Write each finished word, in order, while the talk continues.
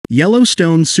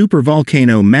Yellowstone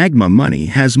supervolcano magma money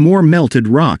has more melted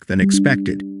rock than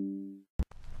expected.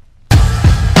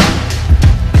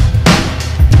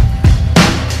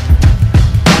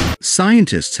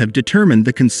 Scientists have determined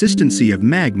the consistency of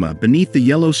magma beneath the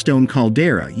Yellowstone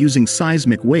caldera using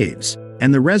seismic waves,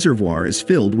 and the reservoir is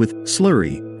filled with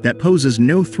slurry that poses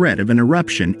no threat of an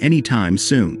eruption anytime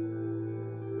soon.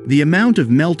 The amount of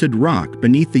melted rock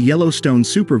beneath the Yellowstone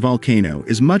supervolcano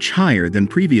is much higher than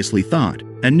previously thought,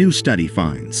 a new study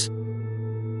finds.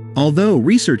 Although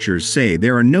researchers say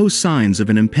there are no signs of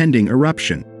an impending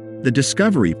eruption, the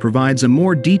discovery provides a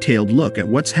more detailed look at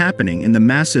what's happening in the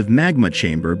massive magma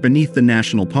chamber beneath the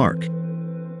national park.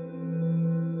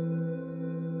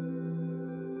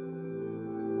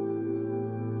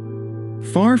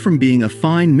 Far from being a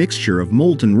fine mixture of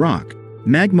molten rock,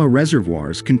 magma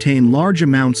reservoirs contain large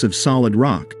amounts of solid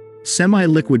rock,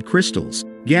 semi-liquid crystals,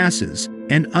 gases,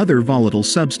 and other volatile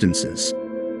substances.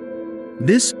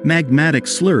 This magmatic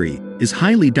slurry is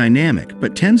highly dynamic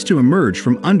but tends to emerge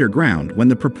from underground when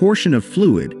the proportion of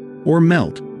fluid, or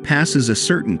melt, passes a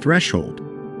certain threshold.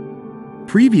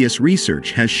 Previous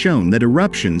research has shown that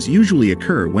eruptions usually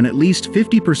occur when at least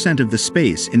 50% of the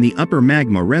space in the upper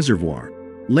magma reservoir,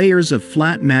 layers of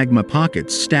flat magma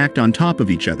pockets stacked on top of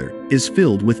each other, is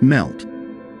filled with melt.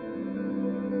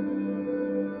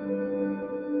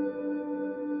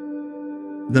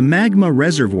 The magma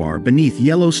reservoir beneath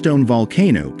Yellowstone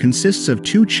Volcano consists of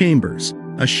two chambers,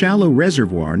 a shallow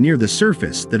reservoir near the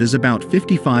surface that is about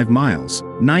 55 miles,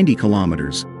 90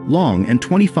 kilometers, long and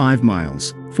 25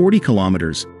 miles, 40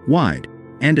 kilometers, wide,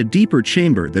 and a deeper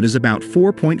chamber that is about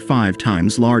 4.5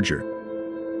 times larger.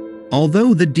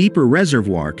 Although the deeper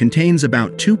reservoir contains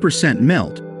about 2%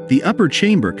 melt, the upper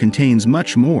chamber contains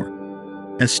much more.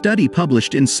 A study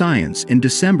published in Science in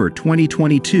December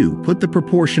 2022 put the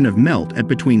proportion of melt at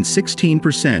between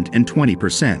 16% and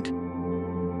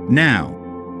 20%. Now,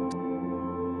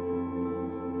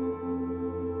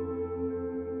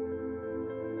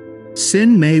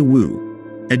 Sin-Mei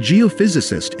Wu, a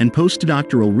geophysicist and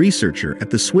postdoctoral researcher at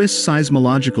the Swiss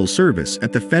Seismological Service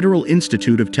at the Federal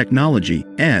Institute of Technology,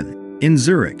 ETH, in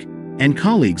Zurich, and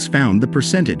colleagues found the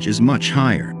percentage is much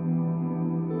higher.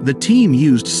 The team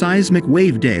used seismic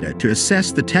wave data to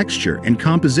assess the texture and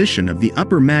composition of the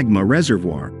upper magma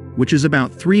reservoir, which is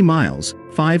about 3 miles,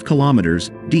 5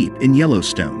 kilometers, deep in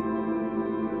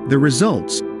Yellowstone. The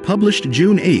results, published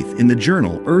June 8 in the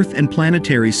journal Earth and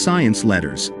Planetary Science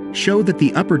Letters, show that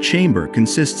the upper chamber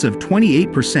consists of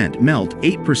 28% melt,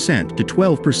 8% to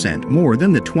 12% more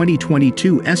than the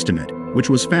 2022 estimate, which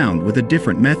was found with a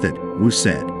different method, Wu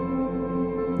said.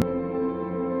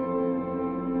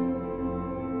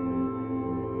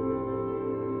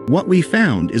 What we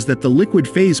found is that the liquid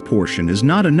phase portion is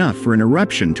not enough for an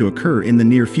eruption to occur in the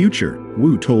near future,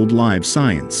 Wu told Live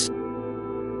Science.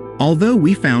 Although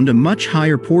we found a much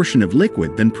higher portion of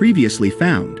liquid than previously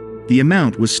found, the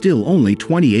amount was still only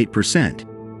 28%.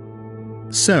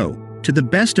 So, to the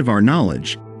best of our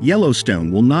knowledge, Yellowstone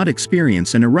will not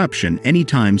experience an eruption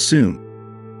anytime soon.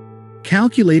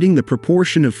 Calculating the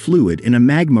proportion of fluid in a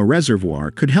magma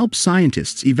reservoir could help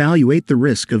scientists evaluate the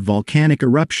risk of volcanic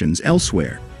eruptions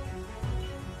elsewhere.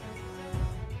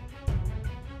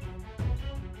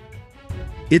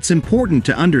 It's important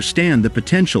to understand the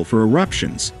potential for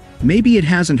eruptions. Maybe it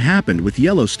hasn't happened with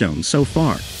Yellowstone so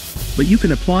far, but you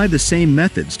can apply the same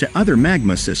methods to other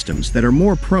magma systems that are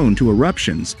more prone to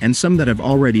eruptions and some that have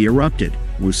already erupted,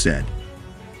 Wu said.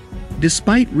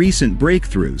 Despite recent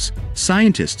breakthroughs,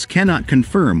 scientists cannot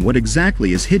confirm what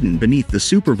exactly is hidden beneath the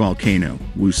supervolcano,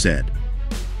 Wu said.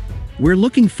 We're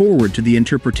looking forward to the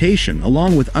interpretation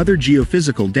along with other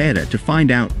geophysical data to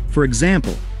find out, for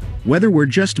example, whether we're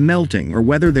just melting or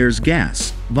whether there's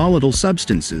gas, volatile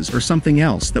substances or something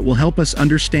else that will help us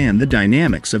understand the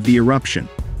dynamics of the eruption.